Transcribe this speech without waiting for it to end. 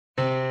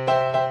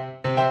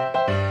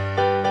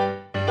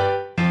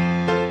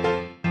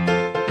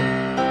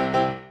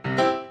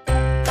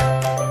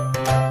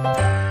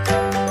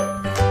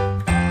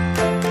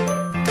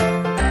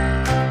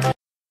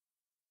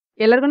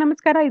ಎಲ್ಲರಿಗೂ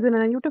ನಮಸ್ಕಾರ. ಇದು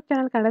ನನ್ನ ಯೂಟ್ಯೂಬ್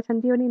ಚಾನಲ್ ಕನ್ನಡ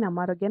ಸಂಜೀವನಿ. ನಮ್ಮ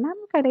ಆರೋಗ್ಯ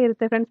ನಮ್ಮ ಕಡೆ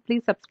ಇರುತ್ತೆ ಫ್ರೆಂಡ್ಸ್.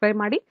 ಪ್ಲೀಸ್ ಸಬ್ಸ್ಕ್ರೈಬ್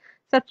ಮಾಡಿ.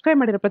 ಸಬ್ಸ್ಕ್ರೈಬ್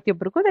ಮಾಡಿರೋ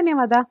ಪ್ರತಿಯೊಬ್ಬರಿಗೂ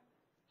ಧನ್ಯವಾದ.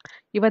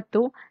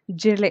 ಇವತ್ತು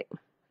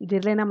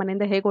ಜಿರಳೆನ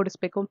ಮನೆಯಿಂದ ಹೇಗೆ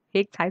ಓಡಿಸ್ಬೇಕು,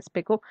 ಹೇಗೆ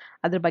ಸಾಯಿಸ್ಬೇಕು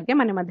ಅದ್ರ ಬಗ್ಗೆ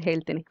ಮನೆ ಮದ್ದು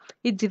ಹೇಳ್ತೀನಿ.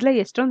 ಈ ಜಿರಳೆ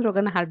ಎಷ್ಟೊಂದು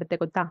ರೋಗನ ಹರಡುತ್ತೆ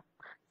ಗೊತ್ತಾ?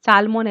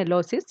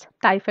 ಸಾಲ್ಮೊನೆಲ್ಲೋಸಿಸ್,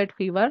 typhoid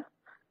fever,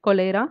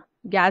 ಕೊಲೆರಾ,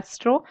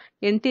 gastro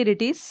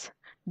ಎಂಟಿರಿಟಿಸ್,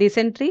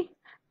 dysentery,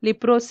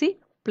 ಲಿಪ್ರೋಸಿ,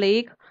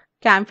 plague,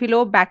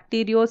 ಕ್ಯಾಂಫಿಲೋ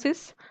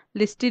ಬ್ಯಾಕ್ಟೀರಿಯೋಸಿಸ್,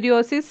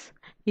 ಲಿಸ್ಟಿರಿಯೋಸಿಸ್,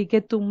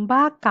 ಹೀಗೆ ತುಂಬ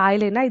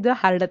ಕಾಯಿಲೆನ ಇದು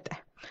ಹರಡುತ್ತೆ.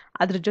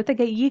 ಅದ್ರ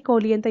ಜೊತೆಗೆ ಈ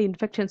ಕೋಲಿ ಅಂತ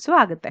ಇನ್ಫೆಕ್ಷನ್ಸು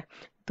ಆಗುತ್ತೆ.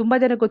 ತುಂಬ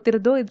ಜನ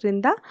ಗೊತ್ತಿರೋದು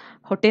ಇದರಿಂದ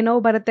ಹೊಟ್ಟೆ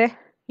ನೋವು ಬರುತ್ತೆ,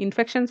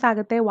 ಇನ್ಫೆಕ್ಷನ್ಸ್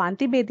ಆಗುತ್ತೆ,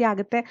 ವಾಂತಿ ಭೇದಿ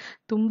ಆಗುತ್ತೆ,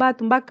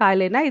 ತುಂಬ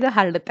ಕಾಯಿಲೆನ ಇದು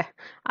ಹರಡುತ್ತೆ.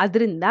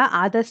 ಅದರಿಂದ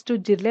ಆದಷ್ಟು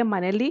ಜಿರಳೆ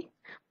ಮನೇಲಿ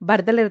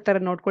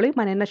ಬರ್ದಲ್ಲಿರ್ತಾರೆ ನೋಡ್ಕೊಳ್ಳಿ,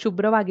 ಮನೆಯನ್ನು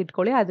ಶುಭ್ರವಾಗಿ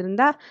ಇಟ್ಕೊಳ್ಳಿ.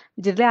 ಅದರಿಂದ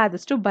ಜಿರಳೆ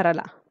ಆದಷ್ಟು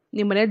ಬರಲ್ಲ.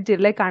 ನಿಮ್ಮ ಮನೇಲಿ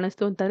ಜಿರಳೆ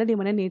ಕಾಣಿಸ್ತು ಅಂತಂದರೆ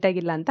ನಿಮ್ಮ ಮನೆ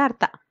ನೀಟಾಗಿಲ್ಲ ಅಂತ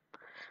ಅರ್ಥ.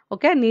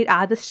 ಓಕೆ,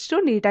 ಆದಷ್ಟು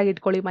ನೀಟಾಗಿ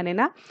ಇಟ್ಕೊಳ್ಳಿ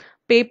ಮನೇನ.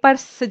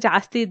 ಪೇಪರ್ಸ್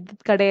ಜಾಸ್ತಿ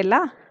ಇದ್ದ ಕಡೆ ಎಲ್ಲ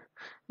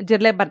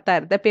ಜಿರಳೆ ಬರ್ತಾ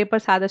ಇರುತ್ತೆ.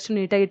 ಪೇಪರ್ಸ್ ಆದಷ್ಟು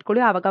ನೀಟಾಗಿ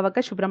ಇಟ್ಕೊಳ್ಳಿ, ಆವಾಗ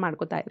ಶುಭ್ರ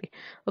ಮಾಡ್ಕೋತಾ ಇರಿ.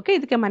 ಓಕೆ,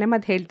 ಇದಕ್ಕೆ ಮನೆ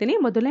ಮದ್ದು ಹೇಳ್ತೀನಿ.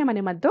 ಮೊದಲನೇ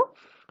ಮನೆ ಮದ್ದು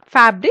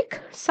ಫ್ಯಾಬ್ರಿಕ್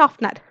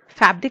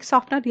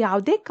ಸಾಫ್ಟ್ನರ್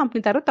ಯಾವುದೇ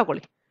ಕಂಪ್ನಿ ಥರ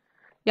ತಗೊಳ್ಳಿ.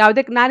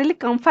 ನಾನಿಲ್ಲಿ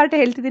ಕಂಫರ್ಟೇ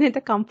ಹೇಳ್ತಿದ್ದೀನಿ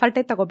ಅಂತ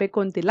ಕಂಫರ್ಟೇ ತಗೋಬೇಕು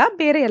ಅಂತಿಲ್ಲ,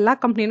 ಬೇರೆ ಎಲ್ಲ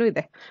ಕಂಪ್ನಿನೂ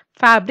ಇದೆ.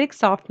 ಫ್ಯಾಬ್ರಿಕ್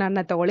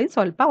ಸಾಫ್ಟ್ನರ್ನ ತಗೊಳ್ಳಿ.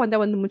 ಸ್ವಲ್ಪ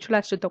ಒಂದು ಮುಚ್ಚಳ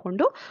ಅಷ್ಟು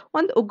ತಗೊಂಡು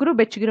ಒಂದು ಉಗುರು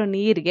ಬೆಚ್ಚಗಿರೋ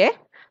ನೀರಿಗೆ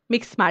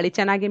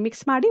ಚೆನ್ನಾಗಿ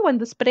ಮಿಕ್ಸ್ ಮಾಡಿ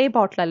ಒಂದು ಸ್ಪ್ರೇ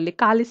ಬಾಟ್ಲಲ್ಲಿ,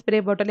 ಖಾಲಿ ಸ್ಪ್ರೇ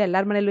ಬಾಟಲ್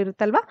ಎಲ್ಲರ ಮನೇಲೂ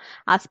ಇರುತ್ತಲ್ವ,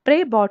 ಆ ಸ್ಪ್ರೇ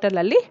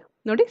ಬಾಟಲಲ್ಲಿ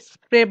ನೋಡಿ,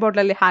 ಸ್ಪ್ರೇ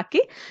ಬಾಟ್ಲಲ್ಲಿ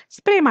ಹಾಕಿ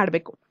ಸ್ಪ್ರೇ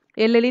ಮಾಡಬೇಕು.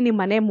 ಎಲ್ಲೆಲ್ಲಿ ನಿಮ್ಮ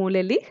ಮನೆ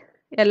ಮೂಲೆಯಲ್ಲಿ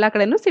ಎಲ್ಲ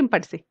ಕಡೆನೂ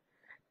ಸಿಂಪಡಿಸಿ.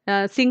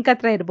 ಸಿಂಕ್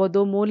ಹತ್ರ ಇರ್ಬೋದು,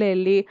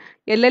 ಮೂಲೆಯಲ್ಲಿ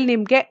ಎಲ್ಲೆಲ್ಲಿ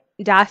ನಿಮಗೆ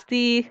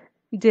ಜಾಸ್ತಿ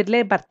ಜಿರಳೆ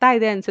ಬರ್ತಾ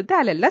ಇದೆ ಅನಿಸುತ್ತೆ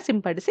ಅಲ್ಲೆಲ್ಲ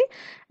ಸಿಂಪಡಿಸಿ.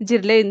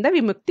 ಜಿರಳೆಯಿಂದ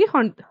ವಿಮುಕ್ತಿ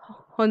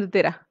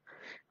ಹೊಂದುತ್ತೀರ.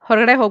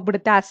 ಹೊರಗಡೆ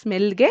ಹೋಗ್ಬಿಡುತ್ತೆ ಆ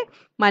ಸ್ಮೆಲ್ಗೆ,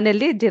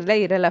 ಮನೆಯಲ್ಲಿ ಜಿರಳೆ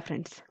ಇರಲ್ಲ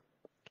ಫ್ರೆಂಡ್ಸ್.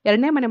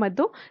 ಎರಡನೇ ಮನೆ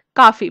ಮದ್ದು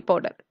ಕಾಫಿ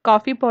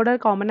ಪೌಡರ್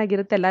ಕಾಮನ್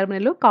ಆಗಿರುತ್ತೆ ಎಲ್ಲರ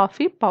ಮನೇಲೂ.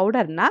 ಕಾಫಿ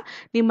ಪೌಡರ್ನ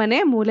ನಿಮ್ಮ ಮನೆ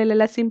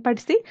ಮೂಲೆಯಲ್ಲೆಲ್ಲ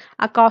ಸಿಂಪಡಿಸಿ.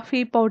 ಆ ಕಾಫಿ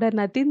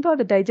ಪೌಡರ್ನ ತಿಂದು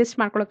ಅದು ಡೈಜೆಸ್ಟ್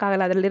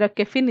ಮಾಡ್ಕೊಳಕ್ಕಾಗಲ್ಲ, ಅದರಲ್ಲಿರೋ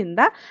ಕೆಫಿನಿಂದ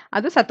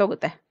ಅದು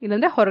ಸತ್ತೋಗುತ್ತೆ,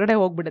 ಇಲ್ಲಾಂದರೆ ಹೊರಗಡೆ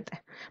ಹೋಗ್ಬಿಡುತ್ತೆ.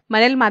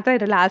 ಮನೇಲಿ ಮಾತ್ರ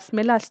ಇರಲ್ಲ ಆ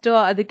ಸ್ಮೆಲ್, ಅಷ್ಟು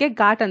ಅದಕ್ಕೆ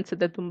ಘಾಟ್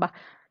ಅನಿಸುತ್ತೆ ತುಂಬ.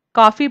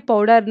 ಕಾಫಿ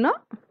ಪೌಡರ್ನ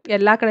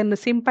ಎಲ್ಲ ಕಡೆಯೂ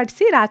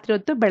ಸಿಂಪಡಿಸಿ ರಾತ್ರಿ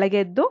ಹೊತ್ತು ಬೆಳಗ್ಗೆ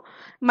ಎದ್ದು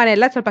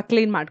ಮನೆಯೆಲ್ಲ ಸ್ವಲ್ಪ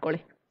ಕ್ಲೀನ್ ಮಾಡ್ಕೊಳ್ಳಿ.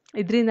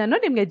 ಇದರಿಂದನೂ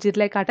ನಿಮಗೆ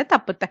ಜಿರಳೆ ಕಾಟ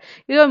ತಪ್ಪುತ್ತೆ.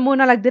 ಇದು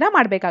 3-4 ದಿನ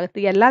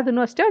ಮಾಡಬೇಕಾಗುತ್ತೆ.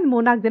 ಎಲ್ಲದನ್ನೂ ಅಷ್ಟೇ ಒಂದು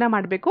 3-4 ದಿನ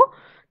ಮಾಡಬೇಕು.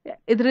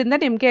 ಇದರಿಂದ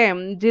ನಿಮಗೆ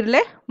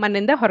ಜಿರಳೆ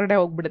ಮನೆಯಿಂದ ಹೊರಗಡೆ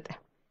ಹೋಗ್ಬಿಡುತ್ತೆ.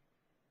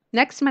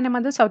 ನೆಕ್ಸ್ಟ್ ಮನೆ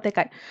ಮದ್ದು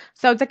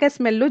ಸೌತೆಕಾಯಿ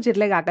ಸ್ಮೆಲ್ಲು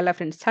ಜಿರಳೆಗೆ ಆಗಲ್ಲ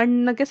ಫ್ರೆಂಡ್ಸ್.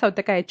 ಸಣ್ಣಕ್ಕೆ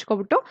ಸೌತೆಕಾಯಿ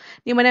ಹೆಚ್ಕೊಬಿಟ್ಟು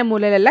ನಿಮ್ಮ ಮನೆ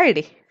ಮೂಲೆಯಲ್ಲೆಲ್ಲ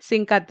ಇಡಿ.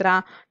 ಸಿಂಕ್ ಹತ್ರ,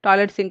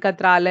 ಟಾಯ್ಲೆಟ್ ಸಿಂಕ್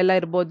ಹತ್ರ ಅಲ್ಲೆಲ್ಲ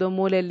ಇರ್ಬೋದು,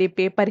 ಮೂಲೆಯಲ್ಲಿ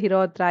ಪೇಪರ್ ಇರೋ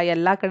ಹತ್ರ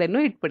ಎಲ್ಲ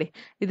ಕಡೆನೂ ಇಟ್ಬಿಡಿ.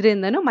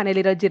 ಇದರಿಂದನೂ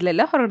ಮನೇಲಿರೋ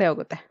ಜಿರಳೆಲ್ಲ ಹೊರಗಡೆ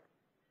ಹೋಗುತ್ತೆ.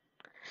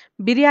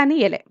 ಬಿರಿಯಾನಿ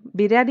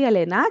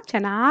ಎಲೆನ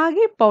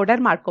ಚೆನ್ನಾಗಿ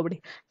ಪೌಡರ್ ಮಾಡ್ಕೊಬಿಡಿ.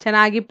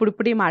 ಚೆನ್ನಾಗಿ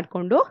ಪುಡಿ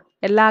ಮಾಡಿಕೊಂಡು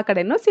ಎಲ್ಲ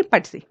ಕಡೆನೂ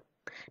ಸಿಂಪಡಿಸಿ.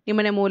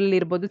 ನಿಮ್ಮನೆ ಮೂಲೆಯಲ್ಲಿ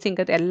ಇರ್ಬೋದು, ಸಿಂಕ್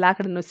ಹತ್ರ ಎಲ್ಲ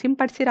ಕಡೆನೂ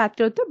ಸಿಂಪಡಿಸಿ.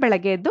 ರಾತ್ರಿ ಹೊತ್ತು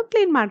ಬೆಳಗ್ಗೆ ಎದ್ದು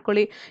ಕ್ಲೀನ್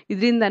ಮಾಡ್ಕೊಳ್ಳಿ.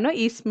 ಇದರಿಂದನೂ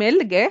ಈ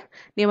ಸ್ಮೆಲ್ಗೆ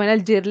ನಿಮ್ಮ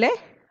ಮನೇಲಿ ಜಿರಳೆ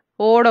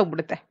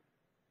ಓಡೋಗ್ಬಿಡುತ್ತೆ.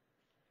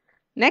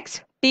 Next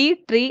tea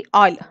tree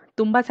oil.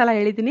 ತುಂಬ ಸಲ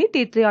ಹೇಳಿದ್ದೀನಿ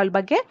ಟೀ ಟ್ರೀ ಆಯಿಲ್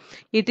ಬಗ್ಗೆ.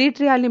 ಈ ಟೀ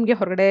ಟ್ರೀ ಆಯಿಲ್ ನಿಮಗೆ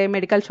ಹೊರಗಡೆ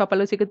ಮೆಡಿಕಲ್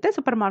ಶಾಪಲ್ಲೂ ಸಿಗುತ್ತೆ,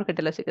 ಸೂಪರ್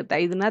ಮಾರ್ಕೆಟಲ್ಲೂ ಸಿಗುತ್ತೆ.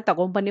 ಇದನ್ನು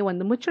ತೊಗೊಂಬನ್ನಿ.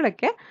 ಒಂದು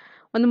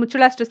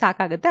ಮುಚ್ಚಳ ಅಷ್ಟು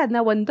ಸಾಕಾಗುತ್ತೆ.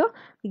 ಅದನ್ನ ಒಂದು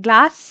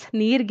ಗ್ಲಾಸ್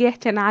ನೀರಿಗೆ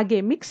ಚೆನ್ನಾಗಿ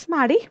ಮಿಕ್ಸ್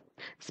ಮಾಡಿ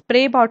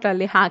ಸ್ಪ್ರೇ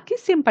ಬಾಟಲಲ್ಲಿ ಹಾಕಿ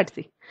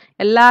ಸಿಂಪಡಿಸಿ.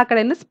 ಎಲ್ಲ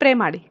ಕಡೆನೂ ಸ್ಪ್ರೇ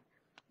ಮಾಡಿ.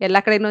 ಎಲ್ಲ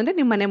ಕಡೆನೂ ಅಂದರೆ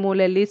ನಿಮ್ಮ ಮನೆ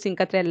ಮೂಲೆಯಲ್ಲಿ,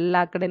 ಸಿಂಕ್ ಹತ್ರ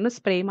ಎಲ್ಲ ಕಡೆನೂ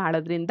ಸ್ಪ್ರೇ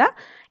ಮಾಡೋದ್ರಿಂದ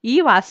ಈ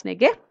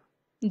ವಾಸನೆಗೆ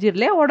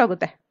ಜಿರಳೆ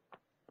ಓಡೋಗುತ್ತೆ.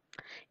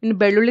 ಇನ್ನು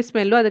ಬೆಳ್ಳುಳ್ಳಿ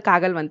ಸ್ಮೆಲ್ಲು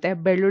ಅದಕ್ಕಾಗಲ್ವಂತೆ.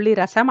 ಬೆಳ್ಳುಳ್ಳಿ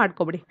ರಸ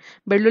ಮಾಡ್ಕೊಬಿಡಿ.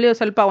 ಬೆಳ್ಳುಳ್ಳಿ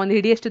ಸ್ವಲ್ಪ ಒಂದು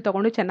ಹಿಡಿಯಷ್ಟು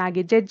ತೊಗೊಂಡು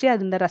ಚೆನ್ನಾಗಿ ಜಜ್ಜಿ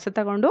ಅದರಿಂದ ರಸ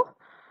ತಗೊಂಡು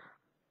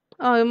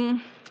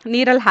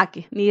ನೀರಲ್ಲಿ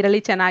ಹಾಕಿ.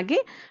 ನೀರಲ್ಲಿ ಚೆನ್ನಾಗಿ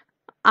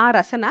ಆ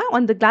ರಸನ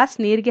ಒಂದು ಗ್ಲಾಸ್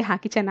ನೀರಿಗೆ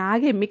ಹಾಕಿ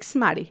ಚೆನ್ನಾಗಿ ಮಿಕ್ಸ್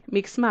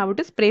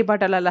ಮಾಡಿಬಿಟ್ಟು ಸ್ಪ್ರೇ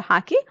ಬಾಟಲೆಲ್ಲ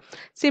ಹಾಕಿ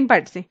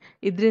ಸಿಂಪಡಿಸಿ.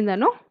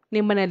 ಇದರಿಂದನೂ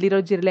ನಿಮ್ಮ ಮನೆಯಲ್ಲಿರೋ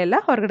ಜಿರಳೆ ಎಲ್ಲ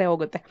ಹೊರಗಡೆ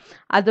ಹೋಗುತ್ತೆ.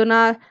 ಅದನ್ನು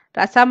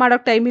ರಸ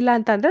ಮಾಡೋಕ್ಕೆ ಟೈಮ್ ಇಲ್ಲ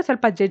ಅಂತಂದರೆ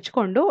ಸ್ವಲ್ಪ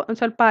ಜಜ್ಜಿಕೊಂಡು ಒಂದು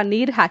ಸ್ವಲ್ಪ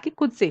ನೀರು ಹಾಕಿ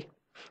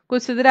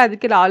ಕುದಿಸಿದ್ರೆ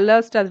ಅದಕ್ಕೆ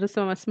ಆಲ್ಮೋಸ್ಟ್ ಅದ್ರ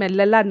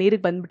ಸ್ಮೆಲ್ಲೆಲ್ಲ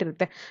ನೀರಿಗೆ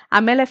ಬಂದುಬಿಟ್ಟಿರುತ್ತೆ.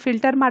 ಆಮೇಲೆ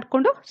ಫಿಲ್ಟರ್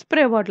ಮಾಡಿಕೊಂಡು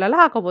ಸ್ಪ್ರೇ ಬಾಟ್ಲೆಲ್ಲ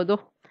ಹಾಕೋಬೋದು.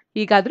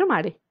 ಹೀಗಾದರೂ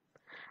ಮಾಡಿ.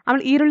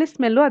 ಆಮೇಲೆ ಈರುಳ್ಳಿ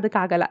ಸ್ಮೆಲ್ಲು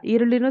ಅದಕ್ಕಾಗಲ್ಲ.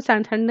 ಈರುಳ್ಳಿನೂ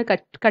ಸಣ್ಣ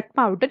ಕಟ್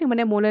ಮಾಡಿಬಿಟ್ಟು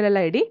ನಿಮ್ಮನೆ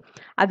ಮೂಲೆಯಲ್ಲೆಲ್ಲ ಇಡಿ,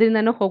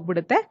 ಅದರಿಂದನೂ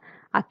ಹೋಗ್ಬಿಡುತ್ತೆ.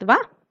 ಅಥವಾ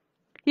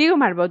ಹೀಗೂ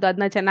ಮಾಡ್ಬೋದು.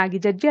 ಅದನ್ನ ಚೆನ್ನಾಗಿ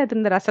ಜಜ್ಜಿ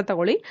ಅದರಿಂದ ರಸ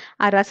ತಗೊಳ್ಳಿ.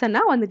 ಆ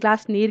ರಸನ ಒಂದು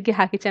ಗ್ಲಾಸ್ ನೀರಿಗೆ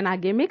ಹಾಕಿ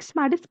ಚೆನ್ನಾಗಿ ಮಿಕ್ಸ್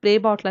ಮಾಡಿ ಸ್ಪ್ರೇ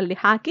ಬಾಟ್ಲಲ್ಲಿ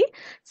ಹಾಕಿ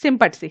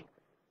ಸಿಂಪಡಿಸಿ.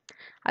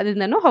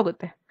 ಅದರಿಂದನೂ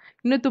ಹೋಗುತ್ತೆ.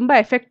 ಇನ್ನು ತುಂಬ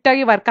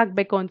ಎಫೆಕ್ಟಾಗಿ ವರ್ಕ್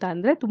ಆಗಬೇಕು ಅಂತ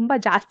ಅಂದರೆ ತುಂಬ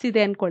ಜಾಸ್ತಿ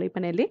ಇದೆ ಅಂದ್ಕೊಳ್ಳಿ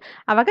ಮನೆಯಲ್ಲಿ,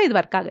 ಆವಾಗ ಇದು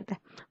ವರ್ಕ್ ಆಗುತ್ತೆ.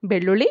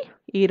 ಬೆಳ್ಳುಳ್ಳಿ,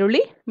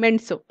 ಈರುಳ್ಳಿ,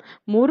 ಮೆಣಸು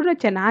 3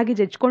 ಚೆನ್ನಾಗಿ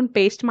ಜಜ್ಕೊಂಡು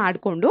ಪೇಸ್ಟ್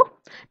ಮಾಡಿಕೊಂಡು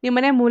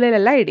ನಿಮ್ಮನೆ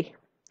ಮೂಲೆಯಲ್ಲೆಲ್ಲ ಇಡಿ.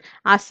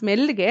 ಆ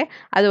ಸ್ಮೆಲ್ಗೆ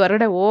ಅದು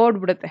ಹೊರಗಡೆ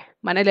ಓಡ್ಬಿಡುತ್ತೆ,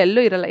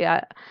 ಮನೇಲೆಲ್ಲೂ ಇರಲ್ಲ.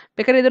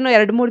 ಬೇಕಾದ್ರೆ ಇದನ್ನು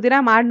 2-3 ದಿನ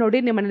ಮಾಡಿ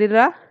ನೋಡಿ, ನಿಮ್ಮ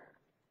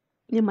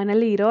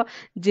ಮನೇಲಿ ಇರೋ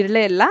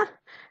ಜಿರಳೆ ಎಲ್ಲ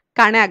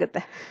ಕಾಣೆ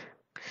ಆಗುತ್ತೆ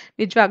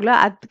ನಿಜವಾಗ್ಲೂ.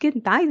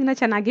 ಅದಕ್ಕಿಂತ ಇದನ್ನು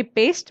ಚೆನ್ನಾಗಿ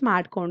ಪೇಸ್ಟ್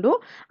ಮಾಡಿಕೊಂಡು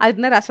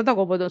ಅದನ್ನ ರಸ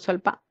ತೊಗೋಬೋದು.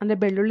 ಸ್ವಲ್ಪ ಅಂದರೆ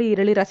ಬೆಳ್ಳುಳ್ಳಿ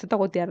ಈರುಳ್ಳಿ ರಸ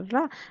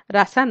ತೊಗೋತೀರಲ್ಲ,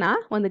 ರಸನ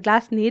ಒಂದು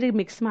ಗ್ಲಾಸ್ ನೀರಿಗೆ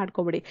ಮಿಕ್ಸ್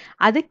ಮಾಡ್ಕೊಬಿಡಿ.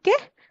 ಅದಕ್ಕೆ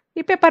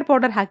ಈ ಪೆಪ್ಪರ್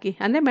ಪೌಡರ್ ಹಾಕಿ,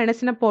 ಅಂದರೆ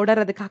ಮೆಣಸಿನ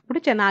ಪೌಡರ್ ಅದಕ್ಕೆ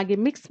ಹಾಕ್ಬಿಟ್ಟು ಚೆನ್ನಾಗಿ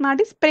ಮಿಕ್ಸ್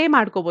ಮಾಡಿ ಸ್ಪ್ರೇ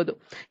ಮಾಡ್ಕೋಬೋದು.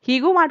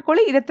 ಹೀಗೂ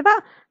ಮಾಡ್ಕೊಳ್ಳಿ. ಅಥವಾ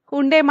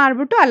ಉಂಡೆ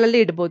ಮಾಡಿಬಿಟ್ಟು ಅಲ್ಲಲ್ಲಿ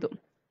ಇಡ್ಬೋದು,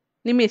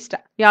 ನಿಮ್ಮ ಇಷ್ಟ,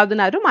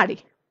 ಯಾವುದನ್ನಾದ್ರೂ ಮಾಡಿ.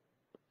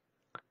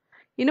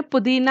 ಇನ್ನು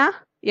ಪುದೀನ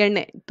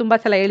ಎಣ್ಣೆ ತುಂಬ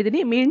ಸಲ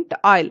ಹೇಳಿದ್ದೀನಿ. ಮಿಂಟ್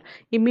ಆಯಿಲ್,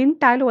 ಈ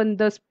ಮಿಂಟ್ ಆಯಿಲ್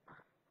ಒಂದು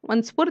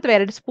ಸ್ಪೂನ್ ಅಥವಾ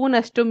 2 ಸ್ಪೂನ್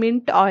ಅಷ್ಟು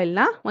ಮಿಂಟ್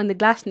ಆಯಿಲ್ನ ಒಂದು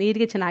ಗ್ಲಾಸ್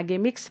ನೀರಿಗೆ ಚೆನ್ನಾಗಿ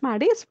ಮಿಕ್ಸ್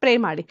ಮಾಡಿ ಸ್ಪ್ರೇ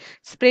ಮಾಡಿ.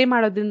 ಸ್ಪ್ರೇ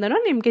ಮಾಡೋದ್ರಿಂದನೂ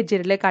ನಿಮಗೆ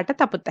ಜಿರಳೆ ಕಾಟ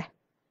ತಪ್ಪುತ್ತೆ.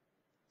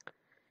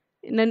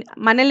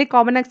 ಮನೇಲಿ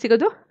ಕಾಮನ್ ಆಗಿ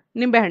ಸಿಗೋದು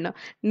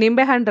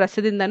ನಿಂಬೆಹಣ್ಣು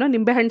ರಸದಿಂದನೂ,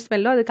 ನಿಂಬೆಹಣ್ಣು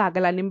ಸ್ಮೆಲ್ಲು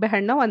ಅದಕ್ಕಾಗಲ್ಲ.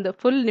 ನಿಂಬೆಹಣ್ಣು ಒಂದು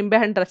ಫುಲ್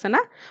ನಿಂಬೆಹಣ್ಣು ರಸನ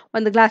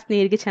ಒಂದು ಗ್ಲಾಸ್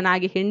ನೀರಿಗೆ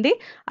ಚೆನ್ನಾಗಿ ಹಿಂಡಿ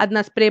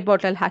ಅದನ್ನ ಸ್ಪ್ರೇ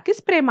ಬಾಟಲ್ ಹಾಕಿ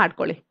ಸ್ಪ್ರೇ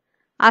ಮಾಡ್ಕೊಳ್ಳಿ.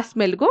 ಆ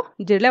ಸ್ಮೆಲ್ಗೂ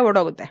ಜಿರಳೆ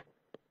ಓಡೋಗುತ್ತೆ.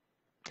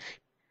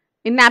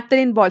 ಇನ್ನು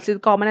ನ್ಯಾಪ್ಥಲಿನ್ ಬಾಲ್ಸ್,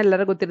 ಇದು ಕಾಮನ್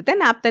ಎಲ್ಲರಿಗೂ ಗೊತ್ತಿರುತ್ತೆ.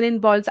 ನ್ಯಾಪ್ಥಲಿನ್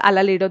ಬಾಲ್ಸ್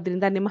ಅಲ್ಲಲ್ಲಿ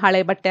ಇಡೋದ್ರಿಂದ ನಿಮ್ಮ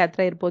ಹಳೆ ಬಟ್ಟೆ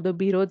ಹತ್ರ ಇರ್ಬೋದು,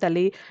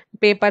 ಬೀರೋದಲ್ಲಿ,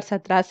 ಪೇಪರ್ಸ್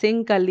ಹತ್ರ,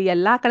 ಸಿಂಕಲ್ಲಿ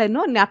ಎಲ್ಲ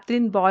ಕಡೆನೂ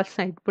ನ್ಯಾಪ್ಥಲಿನ್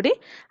ಬಾಲ್ಸ್ನ ಇಟ್ಬಿಡಿ.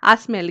 ಆ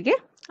ಸ್ಮೆಲ್ಗೆ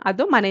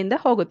ಅದು ಮನೆಯಿಂದ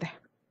ಹೋಗುತ್ತೆ.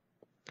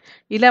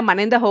 ಇಲ್ಲ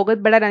ಮನೆಯಿಂದ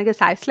ಹೋಗೋದು ಬೇಡ, ನನಗೆ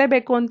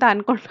ಸಾಯಿಸಲೇಬೇಕು ಅಂತ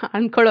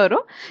ಅನ್ಕೊಳ್ಳೋರು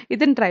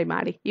ಇದನ್ನು ಟ್ರೈ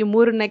ಮಾಡಿ. ಈ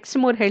ನೆಕ್ಸ್ಟ್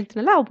 3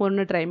 ಹೇಳ್ತೀನಲ್ಲ, ಅವು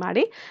 3 ಟ್ರೈ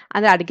ಮಾಡಿ.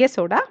 ಅಂದರೆ ಅಡುಗೆ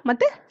ಸೋಡಾ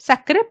ಮತ್ತು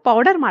ಸಕ್ಕರೆ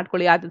ಪೌಡರ್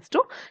ಮಾಡ್ಕೊಳ್ಳಿ. ಆದಷ್ಟು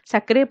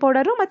ಸಕ್ಕರೆ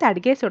ಪೌಡರು ಮತ್ತು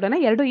ಅಡುಗೆ ಸೋಡಾನ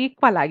 2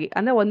 ಈಕ್ವಲ್ ಆಗಿ,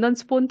 ಅಂದರೆ 1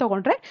 ಸ್ಪೂನ್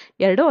ತೊಗೊಂಡ್ರೆ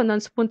 2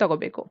 1 ಸ್ಪೂನ್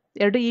ತೊಗೋಬೇಕು.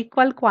 2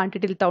 ಈಕ್ವಲ್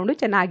ಕ್ವಾಂಟಿಟಿಲಿ ತೊಗೊಂಡು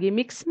ಚೆನ್ನಾಗಿ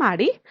ಮಿಕ್ಸ್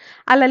ಮಾಡಿ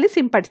ಅಲ್ಲಲ್ಲಿ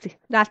ಸಿಂಪಡಿಸಿ.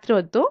 ರಾತ್ರಿ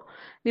ಹೊತ್ತು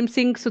ನಿಮ್ಮ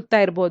ಸಿಂಕ್ ಸುತ್ತ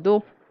ಇರ್ಬೋದು,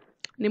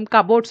 ನಿಮ್ಮ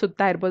ಕಬೋರ್ಡ್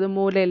ಸುತ್ತ ಇರ್ಬೋದು,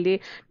 ಮೂಲೆಯಲ್ಲಿ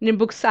ನಿಮ್ಮ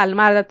ಬುಕ್ಸ್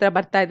ಅಲ್ಮಾರದ ಹತ್ರ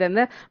ಬರ್ತಾ ಇದೆ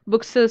ಅಂದರೆ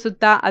ಬುಕ್ಸ್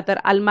ಸುತ್ತ ಆ ಥರ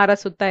ಅಲ್ಮಾರ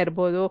ಸುತ್ತ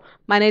ಇರ್ಬೋದು,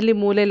 ಮನೆಯಲ್ಲಿ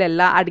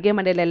ಮೂಲೆಯಲ್ಲೆಲ್ಲ, ಅಡುಗೆ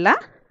ಮನೆಯಲ್ಲೆಲ್ಲ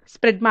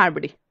ಸ್ಪ್ರೆಡ್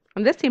ಮಾಡಿಬಿಡಿ.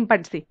 ಅಂದರೆ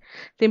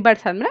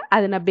ಸಿಂಪಡಿಸಾದ್ಮೇಲೆ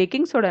ಅದನ್ನು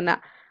ಬೇಕಿಂಗ್ ಸೋಡಾನ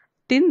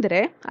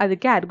ತಿಂದರೆ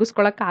ಅದಕ್ಕೆ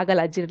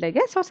ಅರ್ಗಿಸ್ಕೊಳ್ಳೋಕ್ಕಾಗಲ್ಲ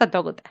ಜಿರಳೆಗೆ, ಸೊ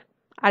ಸತ್ತೋಗುತ್ತೆ.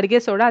 ಅಡುಗೆ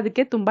ಸೋಡಾ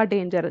ಅದಕ್ಕೆ ತುಂಬ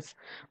ಡೇಂಜರಸ್.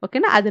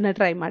 ಓಕೆನಾ, ಅದನ್ನು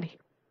ಟ್ರೈ ಮಾಡಿ.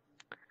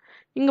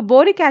 ಹಿಂಗೆ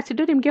ಬೋರಿಕ್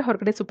ಆ್ಯಸಿಡು ನಿಮಗೆ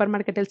ಹೊರಗಡೆ ಸೂಪರ್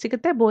ಮಾರ್ಕೆಟಲ್ಲಿ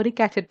ಸಿಗುತ್ತೆ.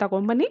 Boric acid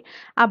ತೊಗೊಂಬನ್ನಿ.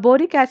 ಆ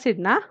ಬೋರಿಕ್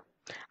ಆ್ಯಸಿಡ್ನ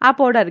ಆ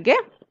ಪೌಡರ್ಗೆ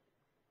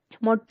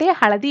ಮೊಟ್ಟೆ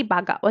ಹಳದಿ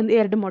ಭಾಗ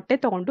 1-2 ಮೊಟ್ಟೆ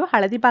ತೊಗೊಂಡು,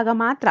 ಹಳದಿ ಭಾಗ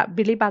ಮಾತ್ರ,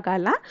 ಬಿಳಿ ಭಾಗ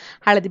ಅಲ್ಲ,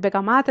 ಹಳದಿ ಭಾಗ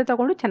ಮಾತ್ರ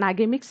ತೊಗೊಂಡು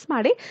ಚೆನ್ನಾಗಿ ಮಿಕ್ಸ್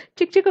ಮಾಡಿ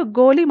ಚಿಕ್ಕ ಚಿಕ್ಕ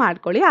ಗೋಲಿ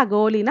ಮಾಡ್ಕೊಳ್ಳಿ. ಆ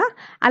ಗೋಲಿನ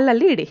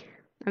ಅಲ್ಲಲ್ಲಿ ಇಡಿ,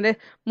 ಅಂದರೆ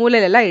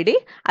ಮೂಲೆಯಲ್ಲೆಲ್ಲ ಇಡಿ.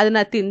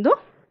 ಅದನ್ನು ತಿಂದು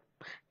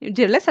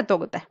ಜಿರಳೆ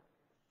ಸತ್ತೋಗುತ್ತೆ.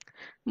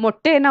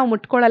 ಮೊಟ್ಟೆ ನಾವು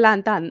ಮುಟ್ಕೊಳ್ಳಲ್ಲ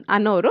ಅಂತ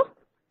ಅನ್ನೋರು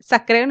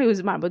ಸಕ್ಕರೆಯನ್ನು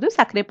ಯೂಸ್ ಮಾಡ್ಬೋದು.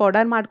 ಸಕ್ಕರೆ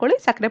ಪೌಡರ್ ಮಾಡ್ಕೊಳ್ಳಿ.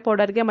 ಸಕ್ಕರೆ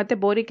ಪೌಡರ್ಗೆ ಮತ್ತು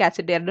ಬೋರಿಕ್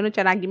ಆ್ಯಸಿಡ್ ಎರಡನ್ನೂ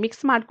ಚೆನ್ನಾಗಿ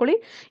ಮಿಕ್ಸ್ ಮಾಡ್ಕೊಳ್ಳಿ.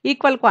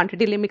 ಈಕ್ವಲ್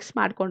ಕ್ವಾಂಟಿಟಿಲಿ ಮಿಕ್ಸ್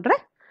ಮಾಡಿಕೊಂಡ್ರೆ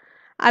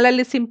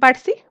ಅಲ್ಲಲ್ಲಿ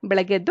ಸಿಂಪಡಿಸಿ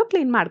ಬೆಳಗ್ಗೆ ಎದ್ದು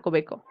ಕ್ಲೀನ್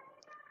ಮಾಡ್ಕೋಬೇಕು.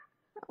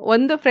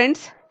 ಒಂದು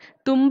ಫ್ರೆಂಡ್ಸ್,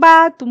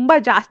 ತುಂಬ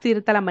ಜಾಸ್ತಿ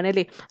ಇರುತ್ತಲ್ಲ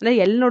ಮನೇಲಿ, ಅಂದರೆ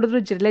ಎಲ್ಲಿ ನೋಡಿದ್ರು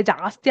ಜಿರಳೆ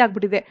ಜಾಸ್ತಿ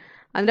ಆಗಿಬಿಟ್ಟಿದೆ,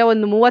 ಅಂದರೆ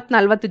ಒಂದು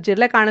 30-40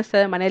 ಜಿರಳೆ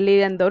ಕಾಣಿಸ್ತದೆ ಮನೇಲಿ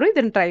ಅಂದವರು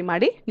ಇದನ್ನು ಟ್ರೈ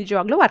ಮಾಡಿ.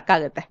 ನಿಜವಾಗ್ಲೂ ವರ್ಕ್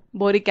ಆಗುತ್ತೆ.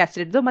 ಬೋರಿಕ್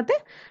ಆ್ಯಸಿಡ್ದು ಮತ್ತು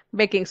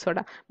ಬೇಕಿಂಗ್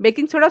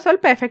ಸೋಡಾ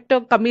ಸ್ವಲ್ಪ ಎಫೆಕ್ಟ್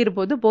ಕಮ್ಮಿ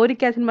ಇರ್ಬೋದು.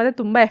 ಬೋರಿಕ್ ಆ್ಯಸಿಡ್ ಮಾತ್ರ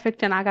ತುಂಬ ಎಫೆಕ್ಟ್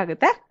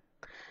ಚೆನ್ನಾಗಾಗುತ್ತೆ.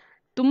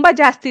 ತುಂಬ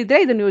ಜಾಸ್ತಿ ಇದ್ದರೆ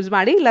ಇದನ್ನು ಯೂಸ್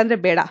ಮಾಡಿ, ಇಲ್ಲಾಂದರೆ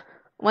ಬೇಡ.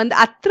 ಒಂದು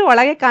 10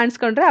 ಒಳಗೆ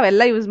ಕಾಣಿಸ್ಕೊಂಡ್ರೆ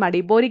ಅವೆಲ್ಲ ಯೂಸ್ ಮಾಡಿ.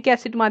 ಬೋರಿಕ್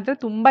ಆ್ಯಸಿಡ್ ಮಾತ್ರ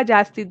ತುಂಬ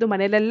ಜಾಸ್ತಿ ಇದ್ದು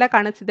ಮನೇಲೆಲ್ಲ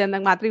ಕಾಣಿಸ್ತಿದೆ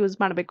ಅಂದಾಗ ಮಾತ್ರ ಯೂಸ್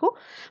ಮಾಡಬೇಕು.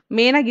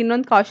 ಮೇನಾಗಿ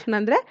ಇನ್ನೊಂದು ಕಾಷನ್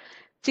ಅಂದರೆ,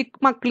 ಚಿಕ್ಕ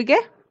ಮಕ್ಕಳಿಗೆ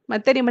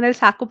ಮತ್ತು ನಿಮ್ಮ ಮನೇಲಿ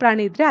ಸಾಕು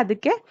ಪ್ರಾಣಿ ಇದ್ದರೆ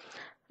ಅದಕ್ಕೆ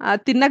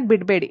ತಿನ್ನಕ್ಕೆ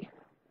ಬಿಡಬೇಡಿ.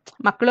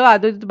 ಮಕ್ಕಳು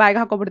ಅದು ಬಾಯಿಗೆ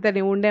ಹಾಕೋಬಿಡ್ತಾರೆ.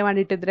 ನೀವು ಉಂಡೆ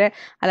ಮಾಡಿಟ್ಟಿದ್ರೆ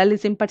ಅಲ್ಲಲ್ಲಿ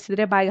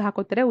ಸಿಂಪಡಿಸಿದ್ರೆ ಬಾಯಿಗೆ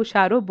ಹಾಕೋತಾರೆ.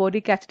 ಹುಷಾರು,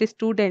 boric acid is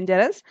two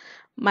dangerous.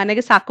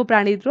 ಮನೆಗೆ ಸಾಕು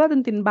ಪ್ರಾಣಿ ಇದ್ದರೂ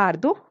ಅದನ್ನು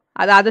ತಿನ್ನಬಾರ್ದು.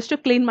 ಅದಾದಷ್ಟು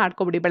ಕ್ಲೀನ್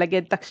ಮಾಡ್ಕೊಬಿಡಿ ಬೆಳಗ್ಗೆ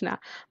ಎದ್ದ ತಕ್ಷಣ.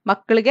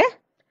 ಮಕ್ಕಳಿಗೆ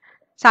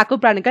ಸಾಕು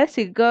ಪ್ರಾಣಿಗಳು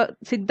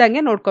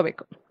ಸಿಗ್ದಂಗೆ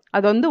ನೋಡ್ಕೋಬೇಕು.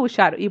 ಅದೊಂದು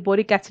ಹುಷಾರು, ಈ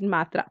ಬೋರಿಕ್ ಆ್ಯಸಿಡ್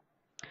ಮಾತ್ರ.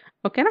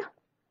 ಓಕೆನಾ,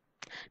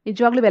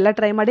 ನಿಜವಾಗ್ಲೂ ಇವೆಲ್ಲ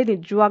ಟ್ರೈ ಮಾಡಿ.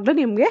 ನಿಜವಾಗ್ಲೂ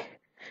ನಿಮಗೆ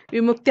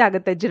ವಿಮುಕ್ತಿ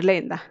ಆಗುತ್ತೆ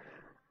ಜಿರಳೆಯಿಂದ.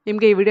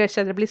 ನಿಮಗೆ ಈ ವಿಡಿಯೋ ಇಷ್ಟ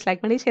ಆದರೆ ಪ್ಲೀಸ್ ಲೈಕ್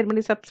ಮಾಡಿ, ಶೇರ್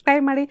ಮಾಡಿ,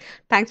 ಸಬ್ಸ್ಕ್ರೈಬ್ ಮಾಡಿ.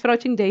 Thanks for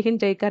watching. ಜೈ ಹಿಂದ್,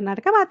 ಜೈ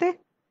ಕರ್ನಾಟಕ ಮಾತೆ.